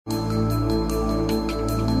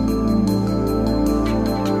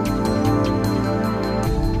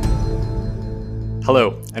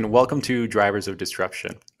Hello, and welcome to Drivers of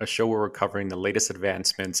Disruption, a show where we're covering the latest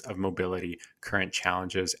advancements of mobility, current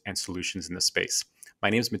challenges, and solutions in the space. My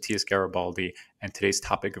name is Matthias Garibaldi, and today's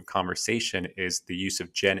topic of conversation is the use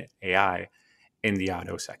of Gen AI in the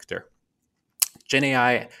auto sector. Gen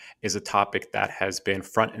AI is a topic that has been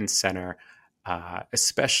front and center,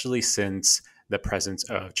 especially since the presence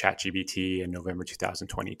of ChatGPT in November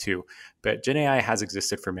 2022. But Gen AI has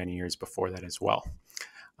existed for many years before that as well.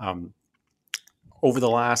 Over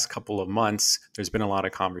the last couple of months, there's been a lot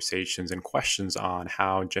of conversations and questions on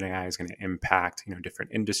how Gen AI is going to impact,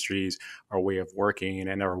 different industries, our way of working,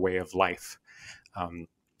 and our way of life.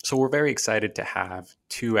 So we're very excited to have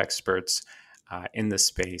two experts in the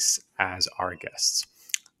space as our guests.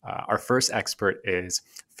 Our first expert is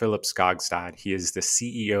Philip Skogstad. He is the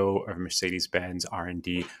CEO of Mercedes-Benz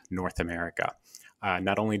R&D North America.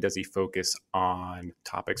 Not only does he focus on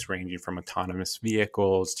topics ranging from autonomous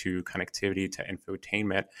vehicles to connectivity to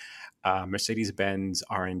infotainment, Mercedes-Benz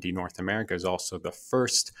R&D North America is also the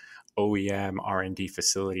first OEM R&D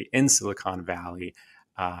facility in Silicon Valley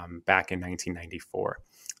back in 1994.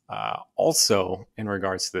 Also, in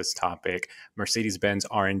regards to this topic, Mercedes-Benz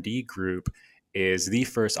R&D Group is the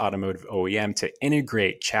first automotive OEM to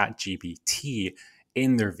integrate ChatGPT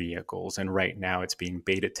in their vehicles. And right now it's being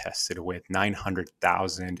beta tested with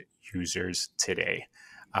 900,000 users today.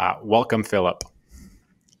 Welcome, Philip.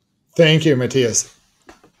 Thank you, Matthias.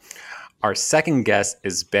 Our second guest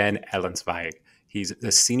is Ben Ellensweig. He's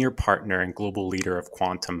the senior partner and global leader of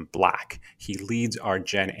Quantum Black. He leads our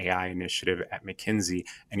Gen AI initiative at McKinsey,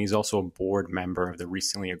 and he's also a board member of the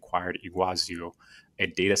recently acquired Iguazu, a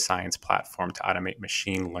data science platform to automate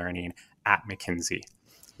machine learning at McKinsey.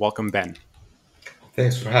 Welcome, Ben.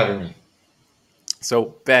 Thanks for having me.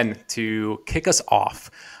 So, Ben, to kick us off,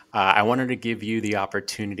 I wanted to give you the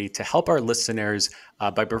opportunity to help our listeners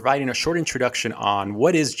by providing a short introduction on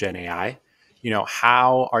what is Gen AI,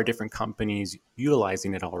 how are different companies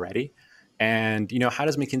utilizing it already, and, how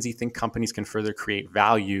does McKinsey think companies can further create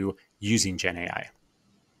value using Gen AI?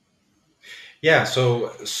 Yeah,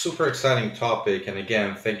 so super exciting topic. And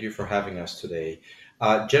again, thank you for having us today.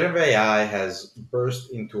 Generative AI has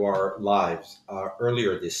burst into our lives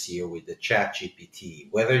earlier this year with the ChatGPT.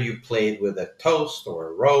 Whether you played with a toast or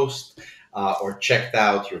a roast or checked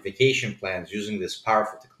out your vacation plans using this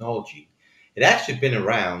powerful technology, it actually been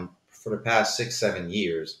around for the past 6-7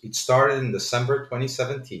 years. It started in December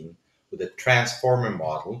 2017 with a transformer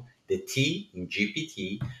model, the T in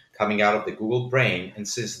GPT, coming out of the Google Brain. And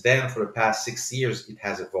since then, for the past 6 years, it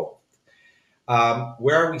has evolved.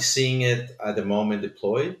 Where are we seeing it at the moment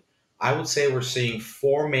deployed? I would say we're seeing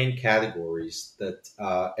four main categories that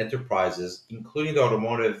enterprises, including the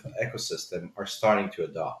automotive ecosystem, are starting to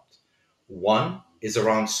adopt. One is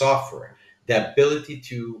around software, the ability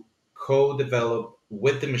to co-develop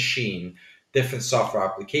with the machine different software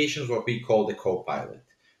applications, what we call the co-pilot.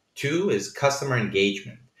 Two is customer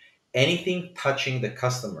engagement. Anything touching the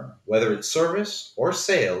customer, whether it's service or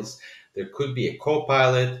sales, there could be a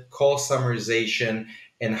co-pilot, call summarization,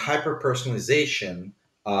 and hyper-personalization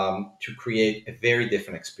to create a very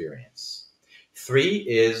different experience. Three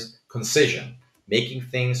is concision, making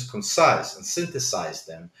things concise and synthesize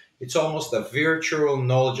them. It's almost a virtual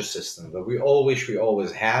knowledge assistant that we all wish we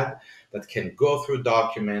always had, that can go through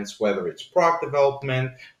documents, whether it's product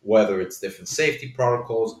development, whether it's different safety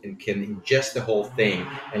protocols, and can ingest the whole thing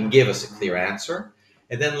and give us a clear answer.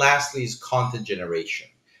 And then lastly is content generation.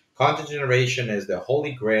 Content generation is the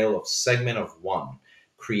holy grail of segment of one,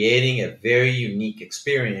 creating a very unique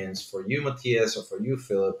experience for you, Matthias, or for you,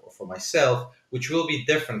 Philip, or for myself, which will be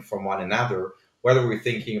different from one another, whether we're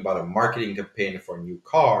thinking about a marketing campaign for a new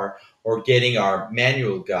car or getting our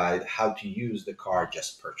manual guide how to use the car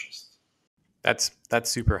just purchased. That's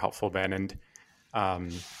super helpful, Ben, and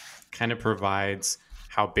kind of provides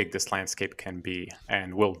how big this landscape can be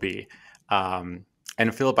and will be.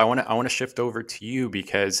 And Philip, I want to shift over to you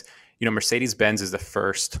because Mercedes-Benz is the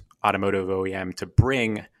first automotive OEM to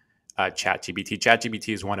bring ChatGPT.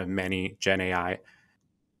 ChatGPT is one of many Gen AI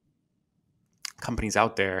companies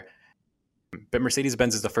out there, but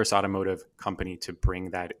Mercedes-Benz is the first automotive company to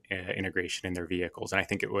bring that integration in their vehicles, and I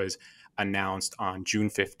think it was announced on June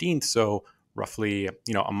 15th. So roughly,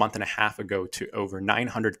 a month and a half ago, to over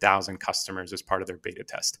 900,000 customers as part of their beta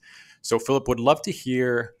test. So Philip, would love to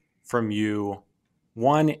hear from you.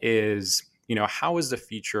 One is, how is the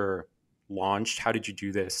feature launched? How did you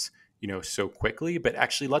do this, so quickly? But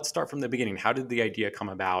actually, let's start from the beginning. How did the idea come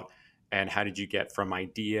about, and how did you get from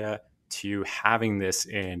idea to having this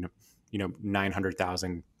in,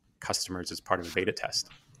 900,000 customers as part of a beta test?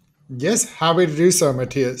 Yes, happy to do so,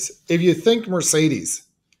 Matthias. If you think Mercedes,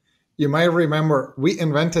 you might remember we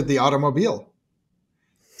invented the automobile.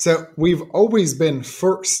 So we've always been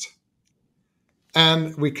first,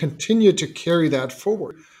 and we continue to carry that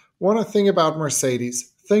forward. One thing about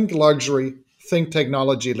Mercedes, think luxury, think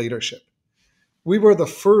technology leadership. We were the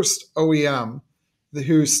first OEM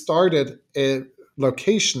who started a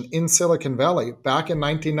location in Silicon Valley back in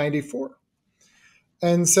 1994.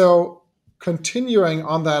 And so, continuing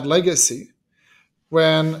on that legacy,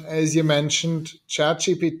 when, as you mentioned,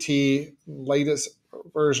 ChatGPT latest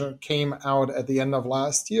version came out at the end of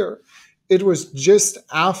last year, it was just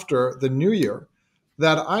after the new year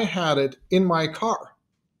that I had it in my car.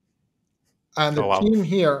 And Oh, the wow. team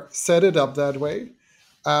here set it up that way.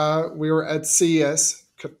 We were at CES,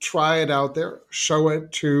 could try it out there, show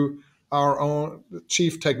it to our own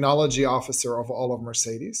chief technology officer of all of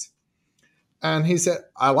Mercedes. And he said,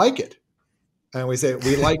 I like it. And we said,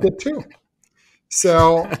 we like it too.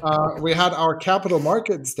 So we had our Capital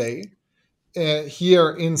Markets Day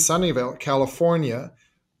here in Sunnyvale, California,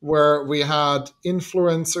 where we had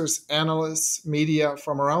influencers, analysts, media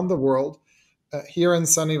from around the world here in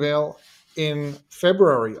Sunnyvale in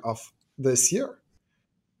February of this year.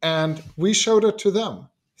 And we showed it to them.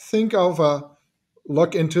 Think of a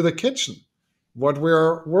look into the kitchen, what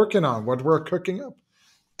we're working on, what we're cooking up.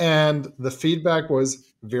 And the feedback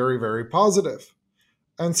was very, very positive.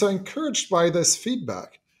 And so, encouraged by this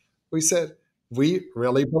feedback, we said, we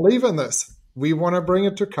really believe in this. We want to bring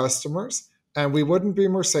it to customers, and we wouldn't be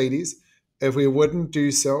Mercedes if we wouldn't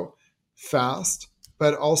do so fast,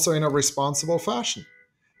 but also in a responsible fashion.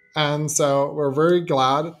 And so, we're very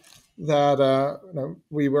glad that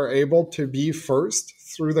we were able to be first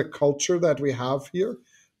through the culture that we have here.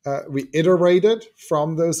 We iterated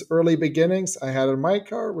from those early beginnings. I had it in my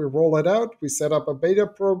car, we roll it out, we set up a beta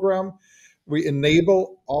program, we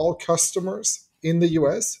enable all customers in the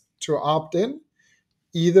US to opt in,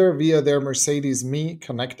 either via their Mercedes Me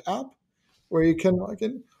Connect app, where you can log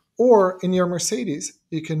in, or in your Mercedes,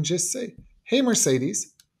 you can just say, hey,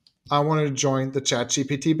 Mercedes, I want to join the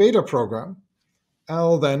ChatGPT beta program.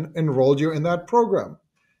 I'll then enroll you in that program.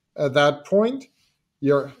 At that point,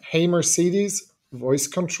 your Hey Mercedes voice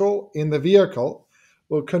control in the vehicle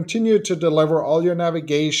will continue to deliver all your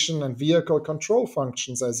navigation and vehicle control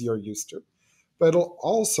functions as you're used to, but it'll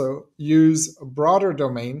also use a broader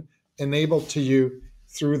domain enabled to you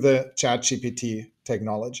through the ChatGPT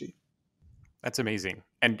technology. That's amazing.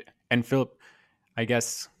 And Philip, I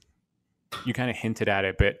guess you kind of hinted at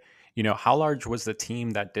it, but how large was the team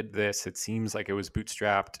that did this? It seems like it was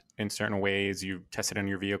bootstrapped in certain ways. You tested on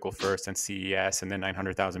your vehicle first and CES, and then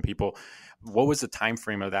 900,000 people. What was the time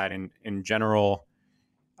frame of that in general?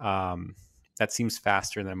 That seems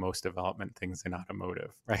faster than most development things in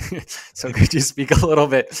automotive, right? So could you speak a little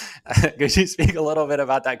bit? Could you speak a little bit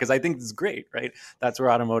about that? Because I think it's great, right? That's where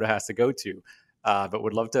automotive has to go to. But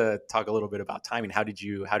would love to talk a little bit about timing. How did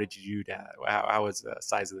you do that? How was the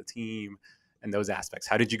size of the team and those aspects?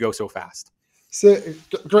 How did you go so fast? So,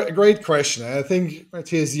 great question. I think,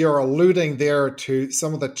 Matthias, you're alluding there to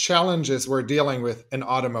some of the challenges we're dealing with in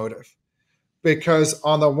automotive. Because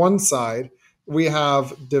on the one side, we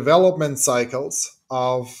have development cycles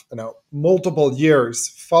of multiple years,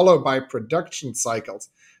 followed by production cycles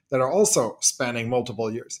that are also spanning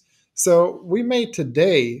multiple years. So we may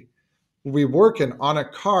today be working on a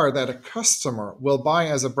car that a customer will buy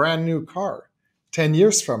as a brand new car 10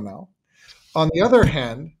 years from now. On the other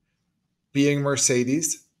hand, being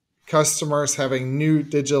Mercedes, customers having new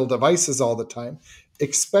digital devices all the time,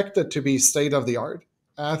 expect it to be state of the art.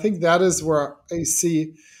 I think that is where I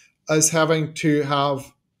see us having to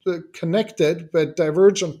have the connected but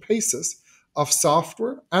divergent paces of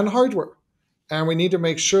software and hardware. And we need to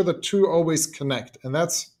make sure the two always connect. And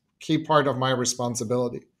that's a key part of my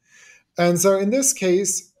responsibility. And so in this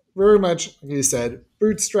case, very much, like you said,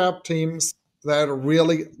 bootstrap teams that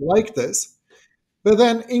really like this, but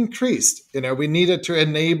then increased. We needed to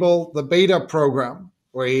enable the beta program.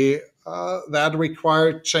 That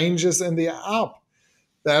required changes in the app.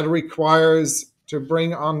 That requires to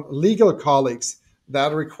bring on legal colleagues.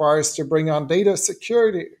 That requires to bring on data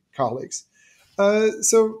security colleagues.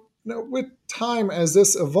 With time as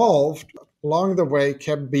this evolved, along the way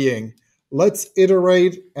kept being, let's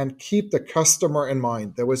iterate and keep the customer in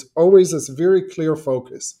mind. There was always this very clear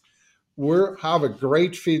focus. We have a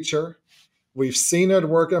great feature. We've seen it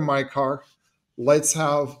work in my car. Let's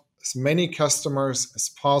have as many customers as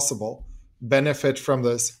possible benefit from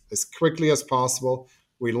this as quickly as possible.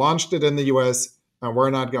 We launched it in the US, and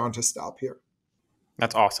we're not going to stop here.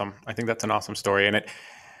 That's awesome. I think that's an awesome story.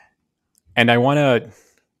 And I want to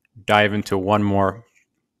dive into one more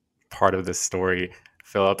part of this story,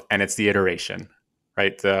 Philip, and it's the iteration.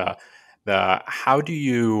 right? The how do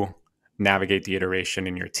you navigate the iteration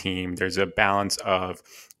in your team? There's a balance of,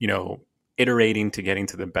 iterating to getting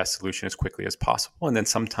to the best solution as quickly as possible. And then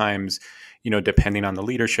sometimes, depending on the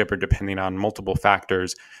leadership or depending on multiple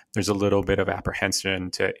factors, there's a little bit of apprehension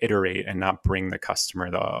to iterate and not bring the customer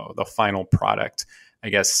the final product. I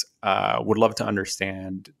guess would love to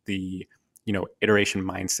understand the iteration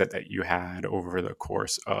mindset that you had over the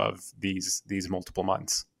course of these multiple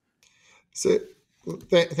months. So,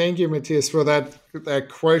 thank you, Matthias, for that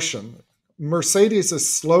question. Mercedes'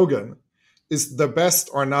 slogan is the best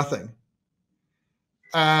or nothing.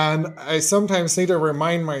 And I sometimes need to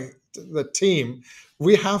remind the team,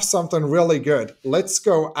 we have something really good. Let's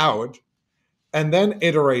go out and then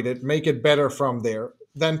iterate it, make it better from there,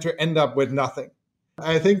 than to end up with nothing.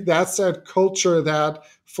 I think that's that culture that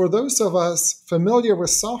for those of us familiar with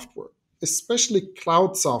software, especially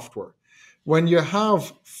cloud software, when you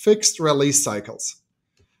have fixed release cycles,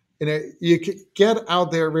 you can get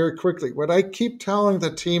out there very quickly. What I keep telling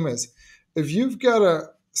the team is, if you've got a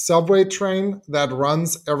subway train that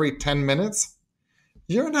runs every 10 minutes,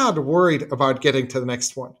 you're not worried about getting to the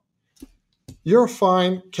next one. You're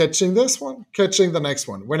fine catching this one, catching the next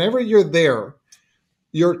one. Whenever you're there,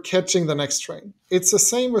 you're catching the next train. It's the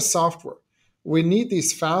same with software. We need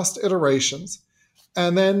these fast iterations.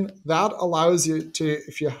 And then that allows you to,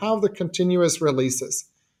 if you have the continuous releases,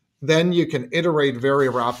 then you can iterate very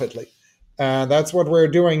rapidly. And that's what we're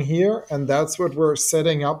doing here. And that's what we're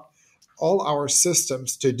setting up all our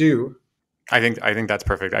systems to do. I think that's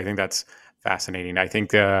perfect. I think that's fascinating. I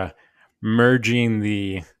think merging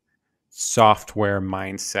the software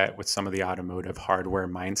mindset with some of the automotive hardware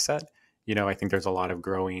mindset, I think there's a lot of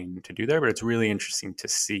growing to do there, but it's really interesting to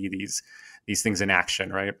see these things in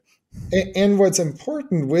action, right? And what's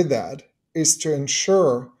important with that is to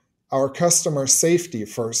ensure our customer safety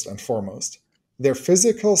first and foremost, their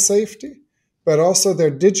physical safety, but also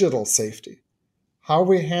their digital safety. How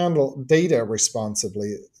we handle data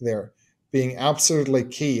responsibly there being absolutely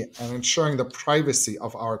key, and ensuring the privacy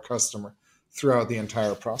of our customer throughout the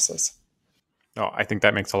entire process. Oh, I think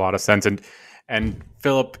that makes a lot of sense. And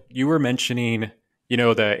Philip, you were mentioning,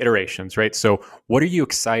 the iterations, right? So what are you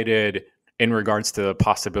excited in regards to the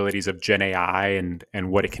possibilities of Gen AI and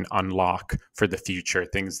what it can unlock for the future,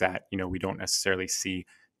 things that, we don't necessarily see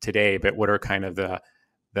today, but what are kind of the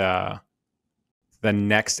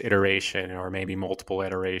next iteration, or maybe multiple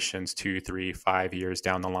iterations, 2, 3, 5 years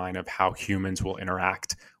down the line, of how humans will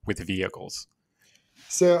interact with vehicles?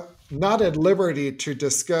 So, not at liberty to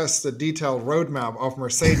discuss the detailed roadmap of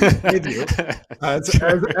Mercedes with you.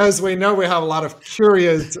 As we know, we have a lot of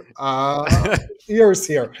curious ears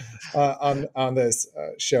here on this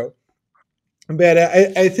show. But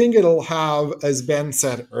I think it'll have, as Ben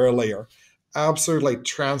said earlier, absolutely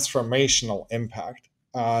transformational impact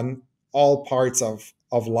on all parts of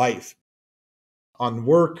life, on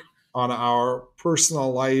work, on our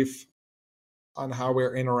personal life, on how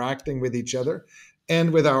we're interacting with each other,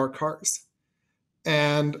 and with our cars.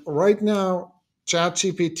 And right now,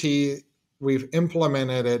 ChatGPT, we've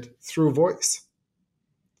implemented it through voice.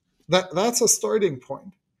 That's a starting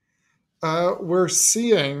point. We're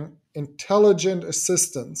seeing intelligent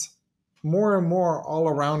assistants more and more all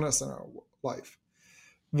around us in our life.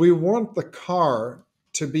 We want the car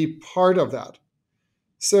to be part of that.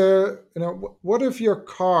 So, what if your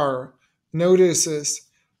car notices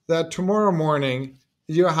that tomorrow morning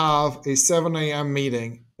you have a 7 a.m.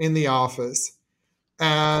 meeting in the office,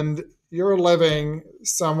 and you're living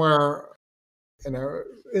somewhere,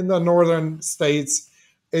 in the northern states,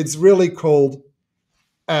 it's really cold,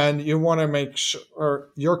 and you want to make sure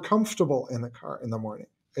you're comfortable in the car in the morning.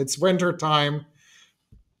 It's winter time.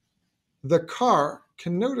 The car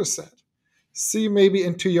can notice that. See maybe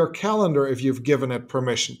into your calendar if you've given it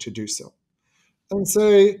permission to do so. And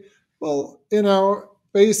say, well,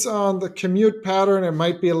 based on the commute pattern, it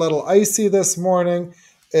might be a little icy this morning.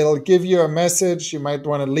 It'll give you a message. You might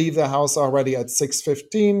want to leave the house already at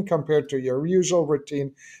 6:15 compared to your usual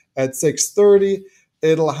routine at 6:30.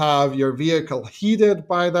 It'll have your vehicle heated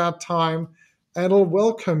by that time, and it'll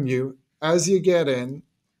welcome you as you get in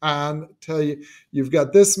and tell you, you've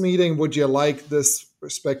got this meeting. Would you like this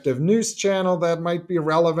respective news channel that might be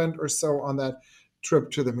relevant or so on that trip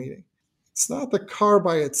to the meeting? It's not the car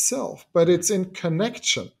by itself, but it's in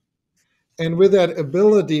connection. And with that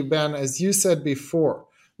ability, Ben, as you said before,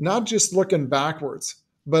 not just looking backwards,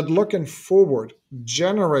 but looking forward,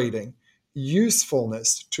 generating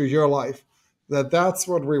usefulness to your life, that's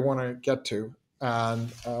what we want to get to. And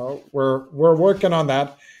we're working on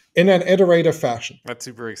that in an iterative fashion. That's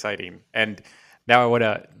super exciting. And now I want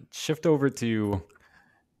to shift over to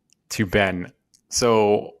Ben.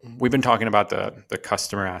 So we've been talking about the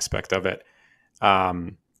customer aspect of it,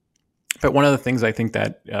 um, but one of the things I think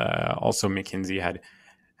that also McKinsey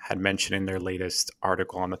had mentioned in their latest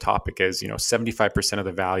article on the topic is, 75% of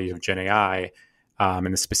the value of Gen AI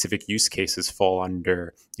and the specific use cases fall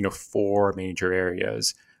under, four major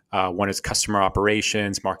areas. One is customer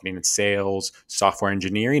operations, marketing and sales, software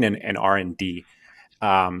engineering, and R&D.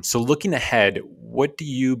 So looking ahead, what do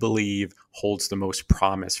you believe holds the most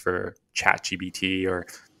promise for ChatGPT or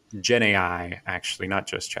Gen AI, actually, not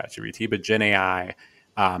just ChatGPT, but Gen AI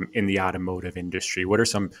in the automotive industry? What are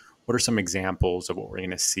some examples of what we're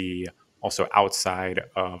going to see also outside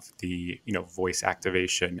of the voice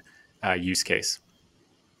activation use case?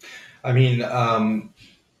 I mean,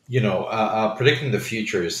 predicting the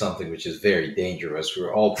future is something which is very dangerous.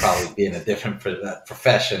 We're all probably be in a different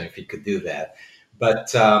profession if you could do that.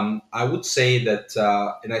 But I would say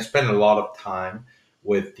that, and I spend a lot of time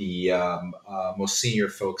with the most senior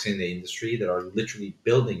folks in the industry that are literally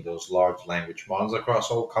building those large language models across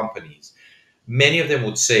all companies. Many of them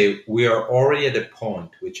would say we are already at a point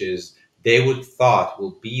which is they would thought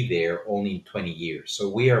will be there only in 20 years. So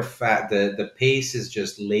we are the pace is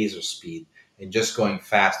just laser speed and just going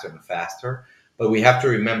faster and faster. But we have to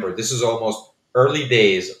remember this is almost early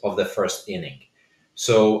days of the first inning.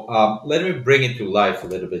 So let me bring it to life a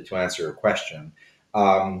little bit to answer your question.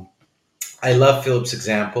 Um, I love Philip's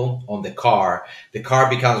example on the car. The car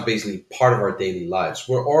becomes basically part of our daily lives.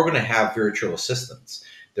 We're all going to have virtual assistants.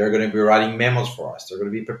 They're going to be writing memos for us. They're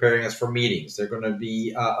going to be preparing us for meetings. They're going to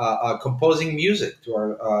be composing music to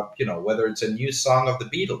our, whether it's a new song of the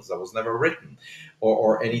Beatles that was never written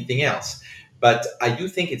or anything else. But I do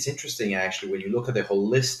think it's interesting, actually, when you look at the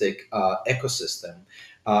holistic ecosystem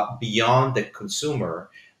beyond the consumer,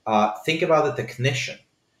 think about the technician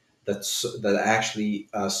that actually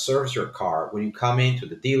serves your car when you come into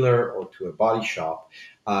the dealer or to a body shop.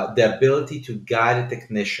 The ability to guide a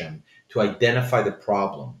technician to identify the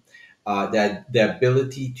problem, that the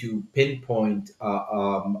ability to pinpoint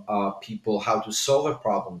people how to solve a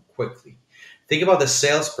problem quickly. Think about the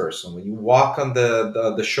salesperson when you walk on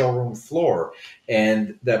the showroom floor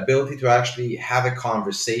and the ability to actually have a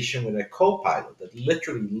conversation with a co-pilot that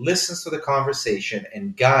literally listens to the conversation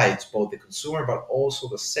and guides both the consumer but also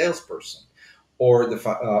the salesperson or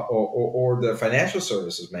or the financial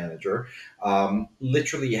services manager,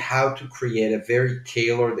 literally how to create a very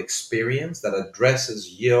tailored experience that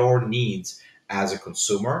addresses your needs as a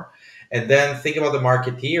consumer. And then think about the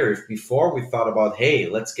marketeer. If before we thought about, hey,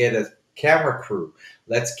 let's get a camera crew,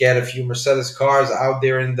 let's get a few Mercedes cars out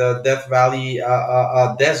there in the Death Valley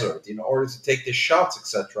desert in order to take the shots,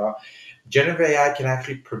 etc. Generative AI can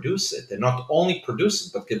actually produce it, and not only produce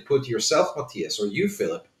it, but can put yourself, Matthias, or you,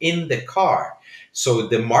 Philip, in the car. So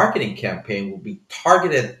the marketing campaign will be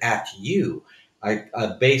targeted at you,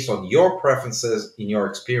 based on your preferences in your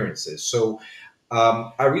experiences. So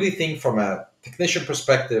I really think from a technician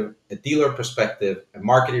perspective, a dealer perspective, a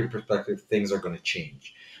marketing perspective, things are going to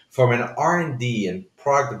change. From an R&D and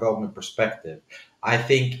product development perspective, I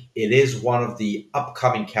think it is one of the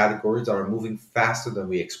upcoming categories that are moving faster than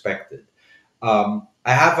we expected. I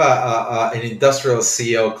have an industrial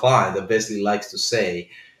CEO client that basically likes to say,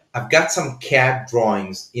 I've got some CAD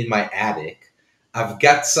drawings in my attic. I've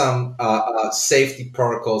got some safety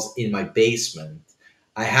protocols in my basement.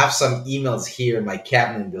 I have some emails here in my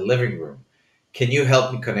cabinet in the living room. Can you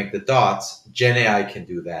help me connect the dots? Gen AI can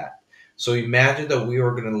do that. So imagine that we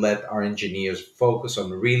were going to let our engineers focus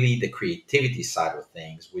on really the creativity side of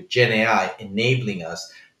things with Gen AI enabling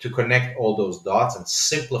us to connect all those dots and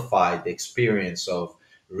simplify the experience of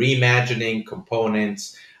reimagining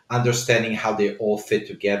components, understanding how they all fit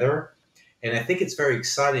together. And I think it's very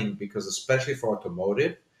exciting because, especially for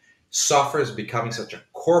automotive, software is becoming such a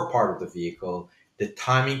core part of the vehicle. The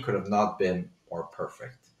timing could have not been more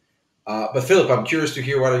perfect. But Philip, I'm curious to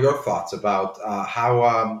hear what are your thoughts about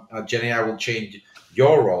how Gen AI will change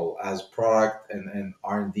your role as product and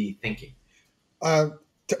R&D thinking. Uh,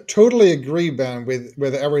 Totally agree, Ben,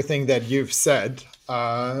 with everything that you've said,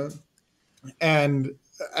 and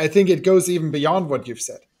I think it goes even beyond what you've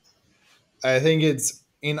said. I think it's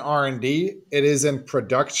in R&D, it is in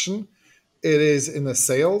production, it is in the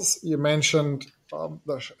sales. You mentioned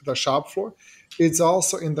the shop floor. It's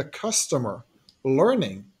also in the customer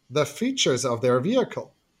learning the features of their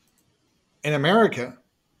vehicle. In America,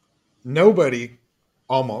 nobody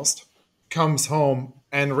almost comes home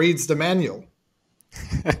and reads the manual.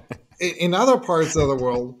 In other parts of the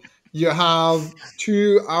world, you have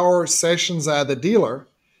 2 hour sessions at the dealer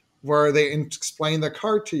where they explain the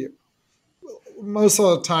car to you. Most of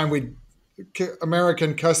the time,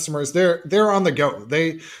 American customers, they're on the go.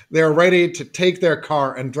 They're ready to take their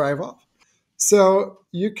car and drive off. So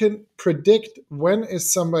you can predict when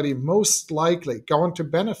is somebody most likely going to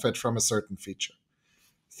benefit from a certain feature.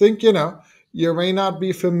 Think, you may not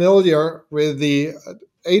be familiar with the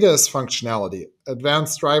ADAS functionality,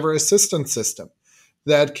 Advanced Driver Assistance System,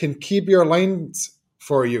 that can keep your lanes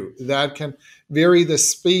for you, that can vary the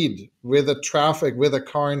speed with the traffic, with a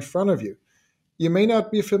car in front of you. You may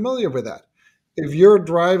not be familiar with that. If you're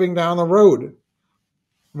driving down the road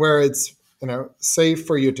where it's safe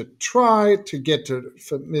for you to try to get to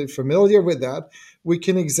familiar with that, we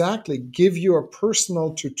can exactly give you a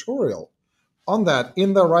personal tutorial on that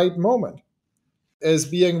in the right moment, as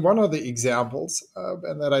being one of the examples,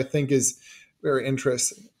 and that I think is very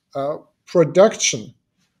interesting. Production,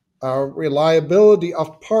 reliability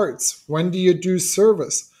of parts, when do you do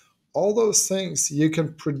service? All those things you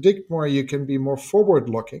can predict more, you can be more forward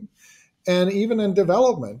looking. And even in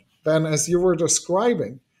development, then, as you were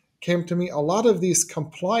describing, came to me a lot of these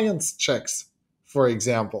compliance checks, for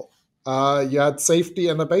example. You had safety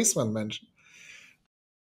in the basement mentioned.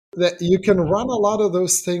 That you can run a lot of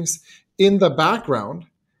those things in the background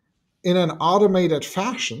in an automated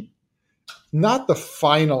fashion, not the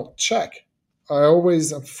final check. I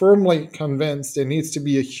always am firmly convinced there needs to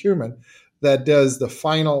be a human that does the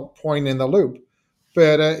final point in the loop.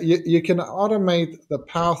 But you can automate the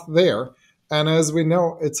path there. And as we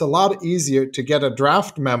know, it's a lot easier to get a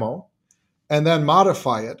draft memo and then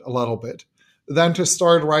modify it a little bit than to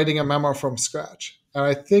start writing a memo from scratch. And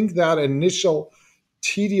I think that initial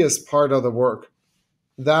tedious part of the work,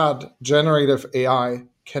 that generative AI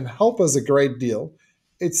can help us a great deal.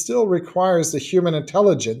 It still requires the human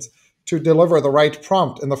intelligence to deliver the right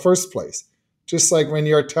prompt in the first place. Just like when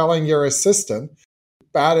you're telling your assistant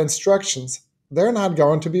bad instructions, they're not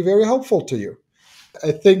going to be very helpful to you.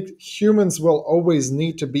 I think humans will always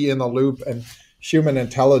need to be in the loop, and human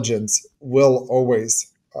intelligence will always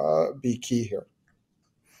be key here.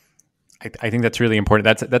 I think that's really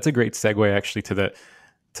important. That's a great segue actually to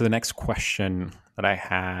the next question that I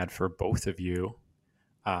had for both of you.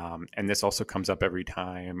 And this also comes up every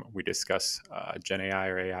time we discuss Gen AI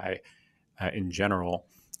or AI in general.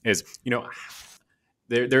 Is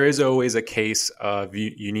there is always a case of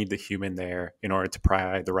you need the human there in order to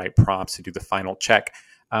provide the right prompts to do the final check.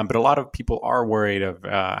 But a lot of people are worried of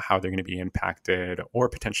how they're going to be impacted or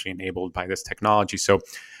potentially enabled by this technology. So,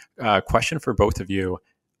 question for both of you: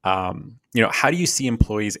 how do you see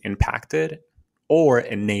employees impacted or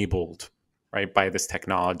enabled, right, by this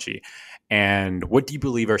technology? And what do you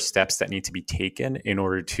believe are steps that need to be taken in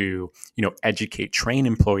order to, educate, train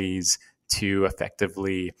employees to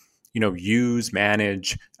effectively, use,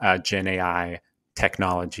 manage Gen AI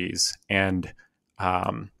technologies? And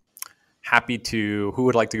who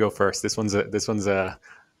would like to go first? This one's a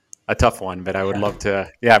tough one, but I would love to.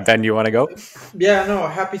 Yeah, Ben, do you want to go? Yeah, no,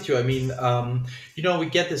 happy to. I mean, we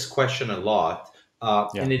get this question a lot,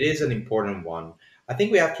 and it is an important one. I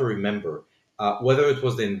think we have to remember whether it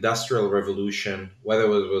was the Industrial Revolution, whether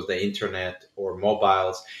it was the internet or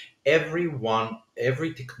mobiles, every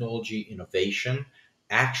technology innovation,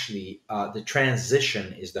 actually, the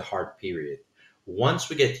transition is the hard period. Once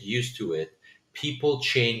we get used to it, people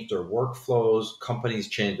change their workflows, companies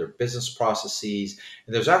change their business processes,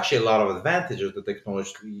 and there's actually a lot of advantages that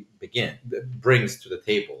technology brings to the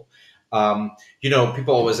table.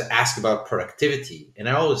 People always ask about productivity, and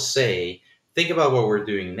I always say, think about what we're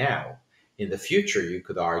doing now. In the future, you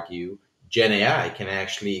could argue Gen AI can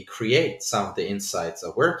actually create some of the insights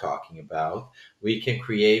that we're talking about. We can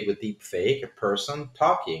create with deepfake a person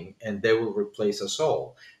talking, and they will replace us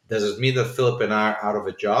all. Does it mean that Philip and I are out of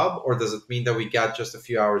a job, or does it mean that we got just a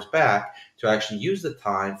few hours back to actually use the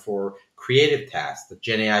time for creative tasks that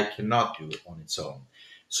Gen AI cannot do on its own?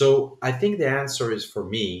 So I think the answer is, for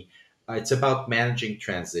me, it's about managing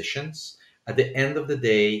transitions. At the end of the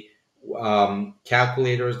day,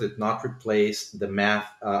 calculators did not replace the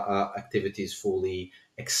math activities fully.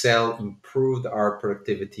 Excel improved our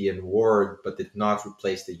productivity in Word, but did not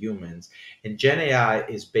replace the humans. And Gen AI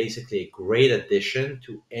is basically a great addition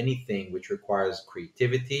to anything which requires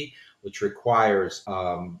creativity, which requires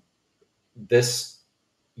this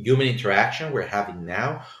human interaction we're having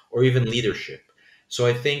now, or even leadership. So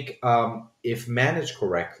I think if managed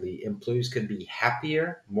correctly, employees can be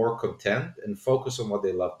happier, more content, and focus on what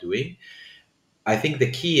they love doing. I think the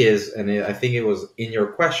key is, and I think it was in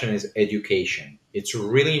your question, is education. It's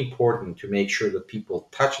really important to make sure that people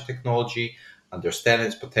touch the technology, understand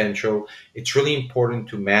its potential. It's really important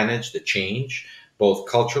to manage the change, both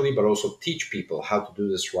culturally, but also teach people how to do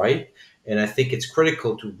this right. And I think it's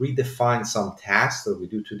critical to redefine some tasks that we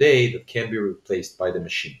do today that can be replaced by the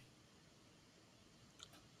machine.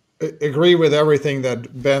 Agree with everything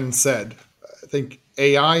that Ben said. I think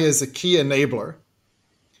AI is a key enabler.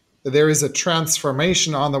 There is a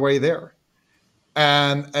transformation on the way there.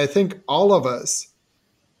 And I think all of us,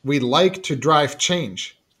 we like to drive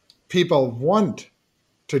change. People want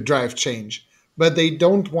to drive change, but they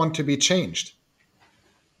don't want to be changed.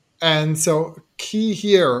 And so, key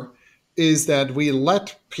here is that we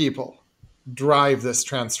let people drive this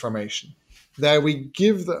transformation, that we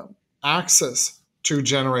give them access to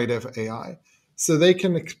generative AI so they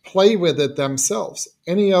can play with it themselves.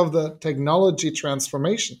 Any of the technology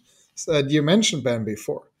transformation that you mentioned, Ben,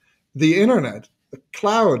 before, the internet, the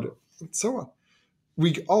cloud, and so on,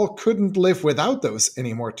 we all couldn't live without those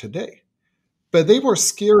anymore today. But they were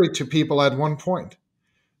scary to people at one point.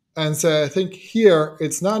 And so I think here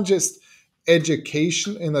it's not just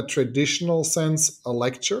education in the traditional sense, a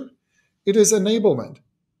lecture, it is enablement.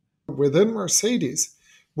 Within Mercedes,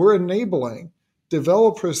 we're enabling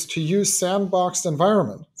developers to use sandboxed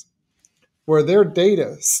environments where their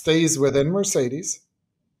data stays within Mercedes,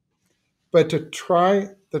 but to try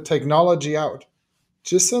the technology out,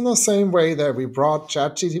 just in the same way that we brought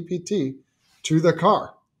ChatGPT to the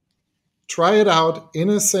car. Try it out in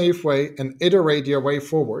a safe way and iterate your way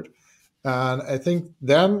forward. And I think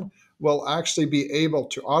then we'll actually be able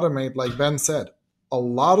to automate, like Ben said, a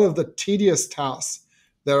lot of the tedious tasks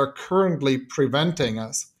that are currently preventing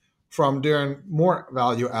us from doing more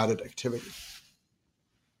value added activity.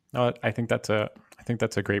 No, I think that's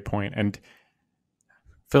a great point. And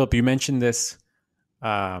Philip, you mentioned this.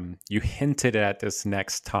 You hinted at this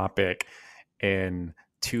next topic in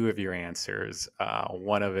two of your answers.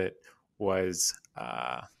 One of it was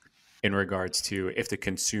in regards to if the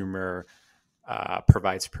consumer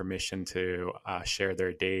provides permission to share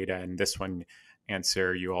their data, and this one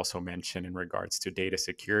answer you also mentioned in regards to data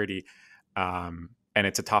security. And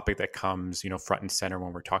it's a topic that comes, front and center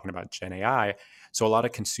when we're talking about Gen AI. So a lot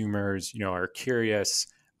of consumers, are curious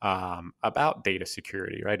about data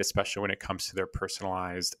security, right? Especially when it comes to their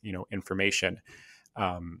personalized, information.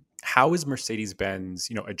 How is Mercedes-Benz,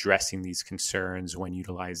 addressing these concerns when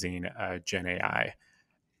utilizing Gen AI?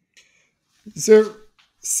 So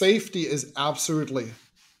safety is absolutely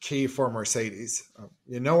key for Mercedes.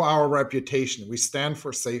 Our reputation. We stand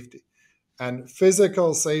for safety. And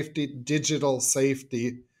physical safety, digital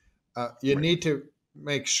safety, you Right. need to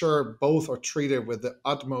make sure both are treated with the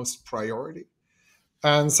utmost priority.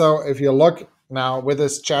 And so if you look now with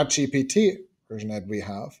this ChatGPT version that we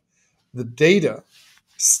have, the data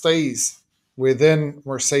stays within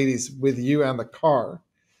Mercedes with you and the car.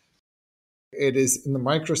 It is in the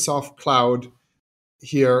Microsoft cloud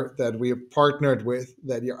here that we have partnered with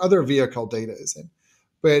that your other vehicle data is in.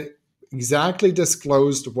 But exactly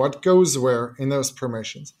disclosed what goes where in those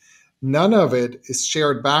permissions. None of it is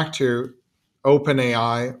shared back to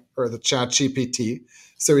OpenAI or the ChatGPT.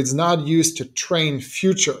 So it's not used to train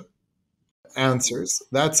future answers.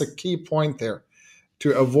 That's a key point there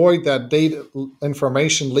to avoid that data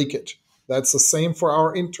information leakage. That's the same for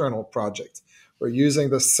our internal projects. We're using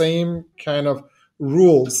the same kind of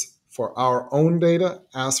rules for our own data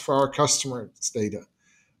as for our customers' data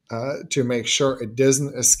to make sure it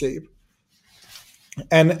doesn't escape.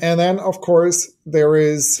 And then, of course, there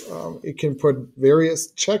is, it can put various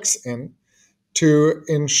checks in to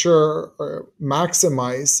ensure or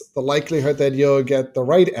maximize the likelihood that you'll get the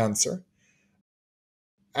right answer.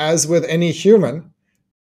 As with any human,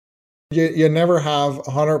 you never have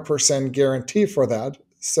 100% guarantee for that.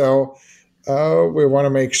 So we want to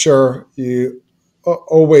make sure you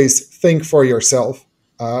always think for yourself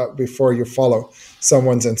before you follow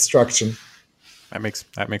someone's instruction. That makes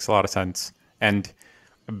a lot of sense. And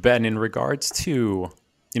Ben, in regards to,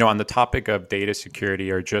 on the topic of data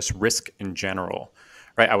security or just risk in general,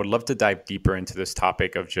 right? I would love to dive deeper into this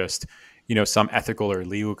topic of just, some ethical or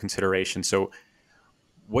legal considerations. So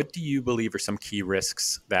what do you believe are some key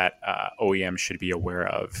risks that OEMs should be aware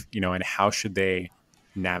of, and how should they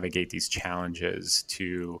navigate these challenges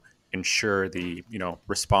to ensure the,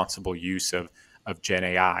 responsible use of Gen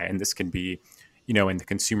AI? And this can be, in the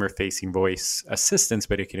consumer-facing voice assistance,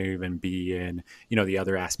 but it can even be in, the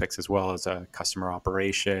other aspects as well as customer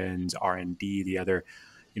operations, R&D, the other,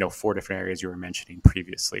 4 different areas you were mentioning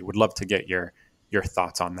previously. Would love to get your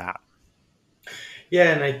thoughts on that.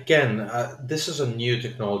 Yeah, and again, this is a new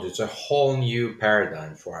technology. It's a whole new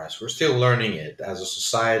paradigm for us. We're still learning it as a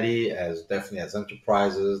society, as definitely as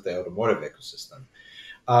enterprises, the automotive ecosystem.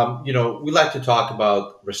 We like to talk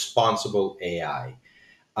about responsible AI.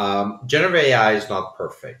 Generative AI is not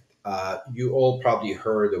perfect. You all probably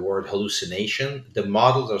heard the word hallucination. The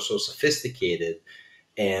models are so sophisticated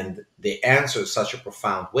and they answer such a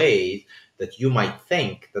profound way that you might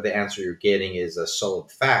think that the answer you're getting is a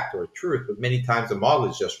solid fact or a truth, but many times the model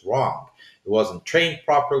is just wrong. It wasn't trained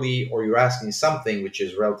properly, or you're asking something which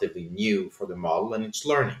is relatively new for the model and it's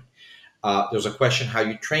learning. There's a question how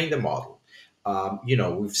you train the model.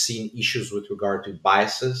 We've seen issues with regard to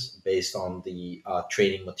biases based on the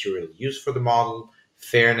training material used for the model,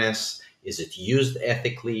 fairness, is it used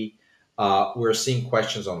ethically? We're seeing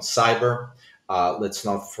questions on cyber. Let's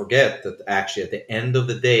not forget that actually at the end of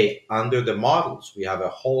the day, under the models, we have a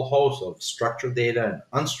whole host of structured data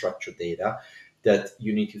and unstructured data that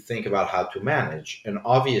you need to think about how to manage. And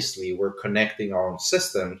obviously, we're connecting our own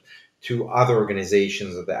systems to other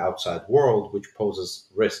organizations of the outside world, which poses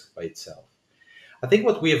risk by itself. I think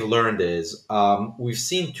what we have learned is we've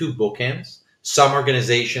seen two bookends. Some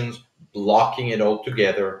organizations blocking it all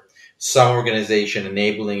together, some organization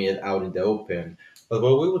enabling it out in the open. But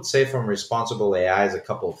what we would say from responsible AI is a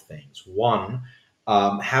couple of things. One,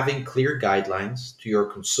 having clear guidelines to your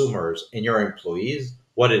consumers and your employees,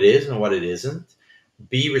 what it is and what it isn't.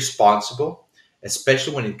 Be responsible,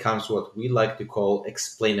 especially when it comes to what we like to call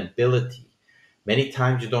explainability. Many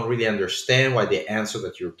times you don't really understand why the answer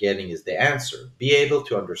that you're getting is the answer. Be able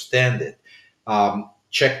to understand it.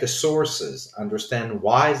 Check the sources, understand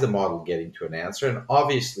why is the model getting to an answer, and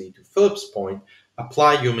obviously, to Philip's point,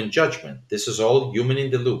 apply human judgment. This is all human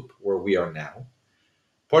in the loop where we are now.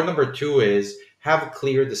 Point number two is have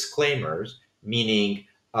clear disclaimers, meaning,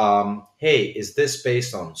 hey, is this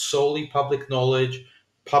based on solely public knowledge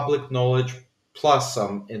plus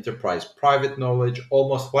some enterprise private knowledge?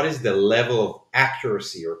 Almost what is the level of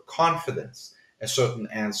accuracy or confidence a certain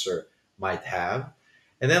answer might have?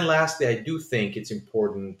 And then lastly, I do think it's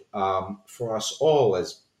important for us all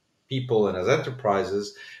as people and as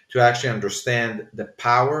enterprises to actually understand the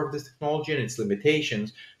power of this technology and its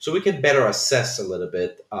limitations so we can better assess a little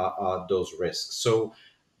bit those risks. So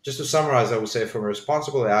just to summarize, I would say from a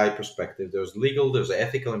responsible AI perspective, there's legal, there's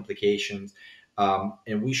ethical implications,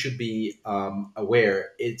 and we should be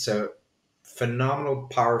aware it's a phenomenal,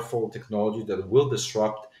 powerful technology that will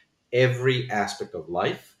disrupt every aspect of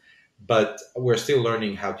life, but we're still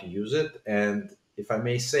learning how to use it. And if I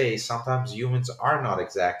may say, sometimes humans are not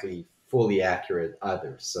exactly fully accurate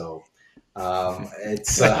either. So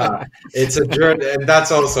it's a journey, and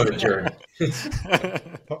that's also a journey.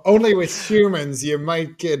 Only with humans you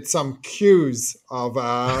might get some cues of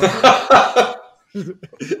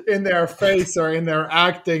in their face or in their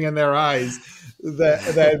acting in their eyes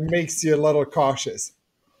that makes you a little cautious.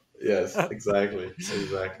 Yes, exactly,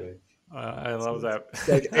 exactly. I love that. It's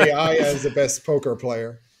like AI as the best poker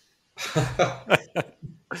player.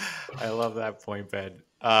 I love that point, Ben.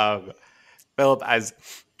 Philip, as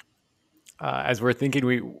we're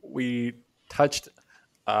thinking, we touched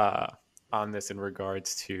on this in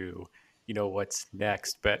regards to what's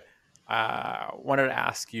next, but wanted to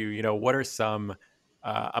ask you, what are some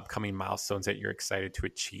upcoming milestones that you're excited to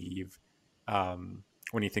achieve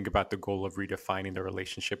when you think about the goal of redefining the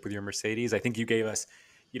relationship with your Mercedes? I think you gave us,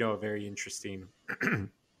 a very interesting,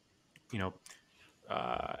 you know,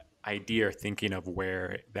 idea or thinking of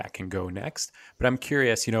where that can go next. But I'm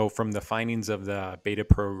curious, from the findings of the beta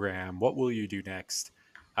program, what will you do next?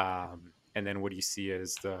 And then what do you see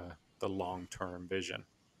as the long-term vision?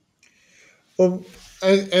 Well,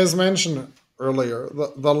 as mentioned earlier,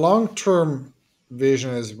 the long term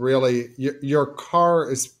vision is really your car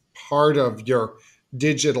is part of your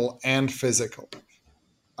digital and physical.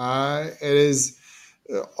 It is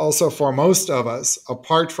also for most of us,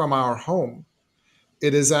 apart from our home,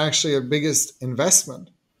 it is actually the biggest investment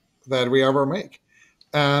that we ever make.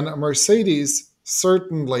 And a Mercedes,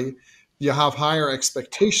 certainly, you have higher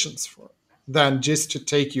expectations for it than just to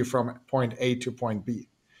take you from point A to point B.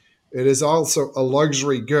 It is also a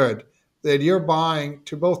luxury good that you're buying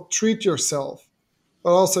to both treat yourself,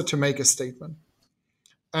 but also to make a statement.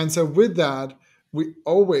 And so, with that, we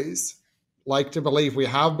always like to believe we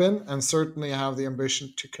have been, and certainly have the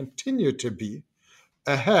ambition to continue to be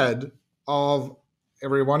ahead of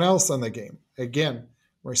everyone else in the game. Again,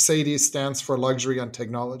 Mercedes stands for luxury and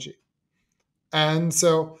technology. And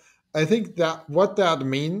so, I think that what that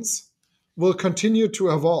means will continue to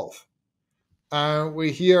evolve.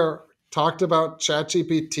 We here talked about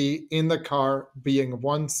ChatGPT in the car being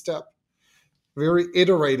one step, very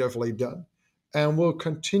iteratively done, and will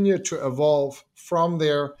continue to evolve from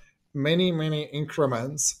there many, many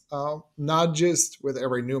increments, not just with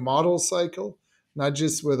every new model cycle, not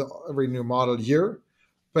just with every new model year,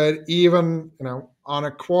 but even on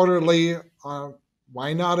a quarterly,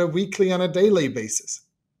 why not a weekly and a daily basis?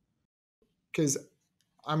 because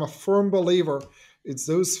I'm a firm believer it's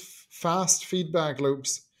those fast feedback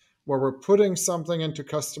loops where we're putting something into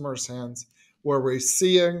customers' hands, where we're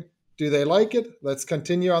seeing, do they like it? Let's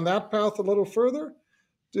continue on that path a little further.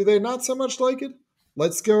 Do they not so much like it?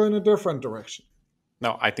 Let's go in a different direction.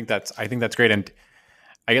 No, I think that's great. And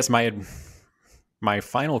I guess my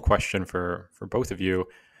final question for both of you,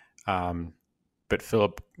 um, but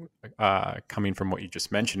Philip, coming from what you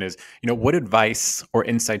just mentioned, is what advice or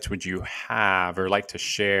insights would you have or like to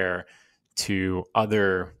share to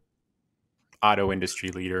other auto industry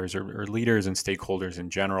leaders or leaders and stakeholders in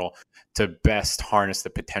general to best harness the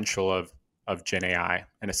potential of Gen AI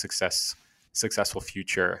and a successful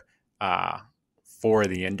future for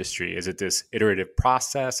the industry? Is it this iterative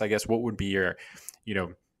process? I guess what would be your, you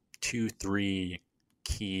know, two, three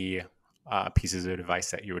key pieces of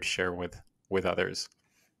advice that you would share with others?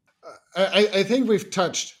 I think we've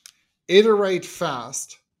touched iterate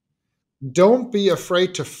fast. Don't be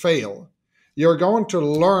afraid to fail. You're going to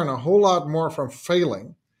learn a whole lot more from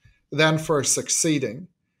failing than for succeeding.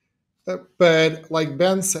 But like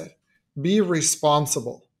Ben said, be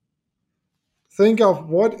responsible. Think of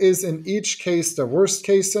what is in each case the worst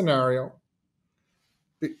case scenario.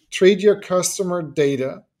 Treat your customer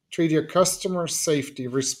data, treat your customer safety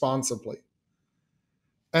responsibly.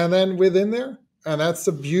 And then within there, and that's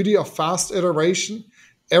the beauty of fast iteration,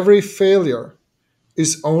 every failure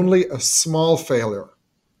is only a small failure,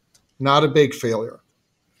 not a big failure.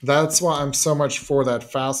 That's why I'm so much for that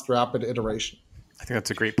fast, rapid iteration. I think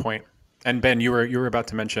that's a great point. And Ben, you were about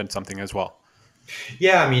to mention something as well.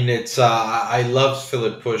 Yeah, I mean, it's I love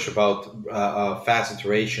Philip push about fast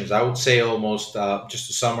iterations. I would say almost just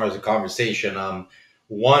to summarize the conversation.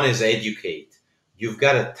 One is educate. You've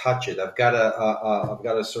got to touch it. I've got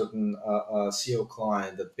a certain CO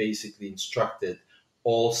client that basically instructed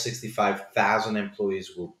all 65,000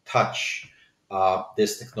 employees will touch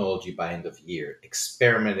this technology by end of year.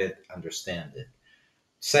 Experiment it, understand it.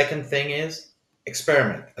 Second thing is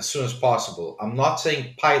experiment as soon as possible. I'm not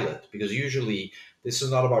saying pilot because usually this is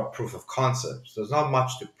not about proof of concepts. There's not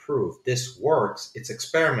much to prove. This works. It's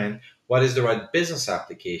experiment. What is the right business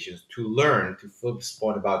applications to learn to Philip's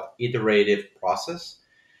point about iterative process?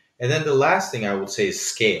 And then the last thing I would say is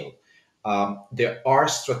scale. There are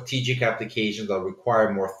strategic applications that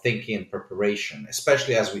require more thinking and preparation,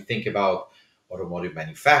 especially as we think about automotive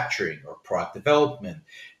manufacturing or product development.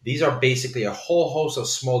 These are basically a whole host of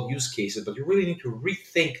small use cases, but you really need to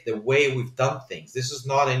rethink the way we've done things. This is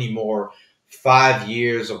not anymore 5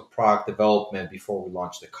 years of product development before we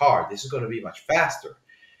launch the car. This is going to be much faster.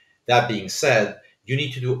 That being said, you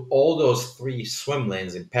need to do all those three swim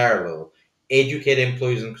lanes in parallel, educate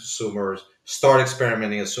employees and consumers, start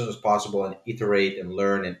experimenting as soon as possible, and iterate and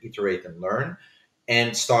learn and iterate and learn,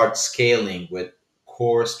 and start scaling with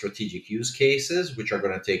core strategic use cases, which are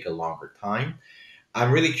going to take a longer time.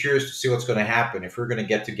 I'm really curious to see what's going to happen. If we're going to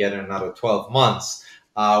get together in another 12 months,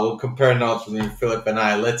 we'll compare notes between Philip and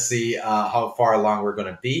I. Let's see how far along we're going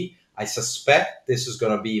to be. I suspect this is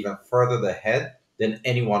going to be even further ahead than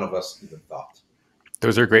any one of us even thought.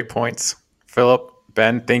 Those are great points. Philip,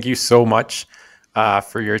 Ben, thank you so much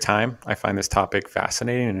for your time. I find this topic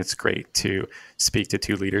fascinating, and it's great to speak to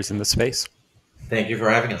two leaders in the space. Thank you for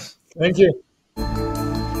having us. Thank you.